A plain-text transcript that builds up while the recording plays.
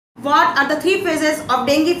What are the three phases of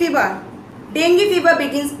dengue fever? Dengue fever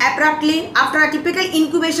begins abruptly after a typical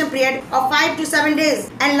incubation period of 5 to 7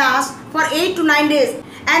 days and lasts for 8 to 9 days,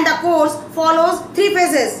 and the course follows three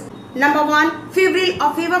phases. Number 1, febrile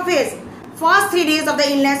or fever phase. First 3 days of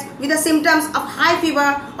the illness with the symptoms of high fever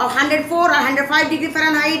of 104 or 105 degree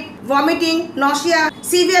Fahrenheit, vomiting, nausea,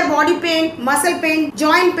 severe body pain, muscle pain,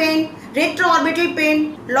 joint pain, retroorbital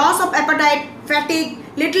pain, loss of appetite, fatigue,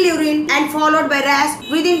 little urine, and followed by rash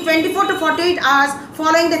within 24 to 48 hours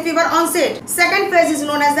following the fever onset. Second phase is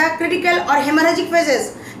known as the critical or hemorrhagic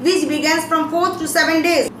phases, which begins from 4 to 7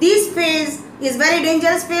 days. This phase is very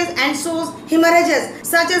dangerous phase and shows hemorrhages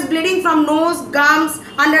such as bleeding from nose, gums,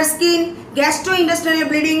 under skin, gastrointestinal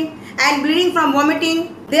bleeding, and bleeding from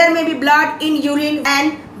vomiting. There may be blood in urine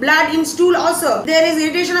and blood in stool also. There is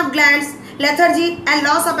irritation of glands, lethargy, and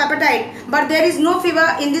loss of appetite, but there is no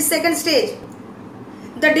fever in this second stage.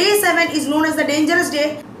 The day 7 is known as the dangerous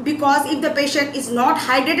day because if the patient is not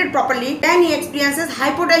hydrated properly, then he experiences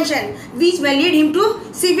hypotension, which may lead him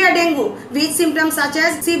to severe dengue with symptoms such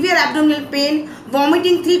as severe abdominal pain,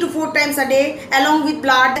 vomiting 3 to 4 times a day along with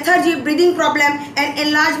blood, lethargy, breathing problem, and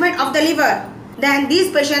enlargement of the liver. Then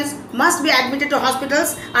these patients must be admitted to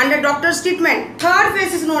hospitals under doctor's treatment. Third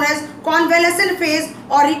phase is known as convalescent phase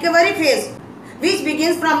or recovery phase, which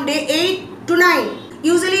begins from day 8 to 9.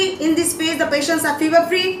 Usually in this phase the patients are fever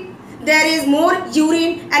free, there is more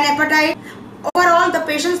urine and appetite. Overall the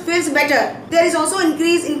patient feels better. There is also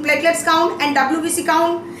increase in platelets count and WBC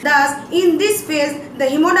count. Thus in this phase the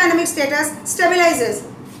hemodynamic status stabilizes.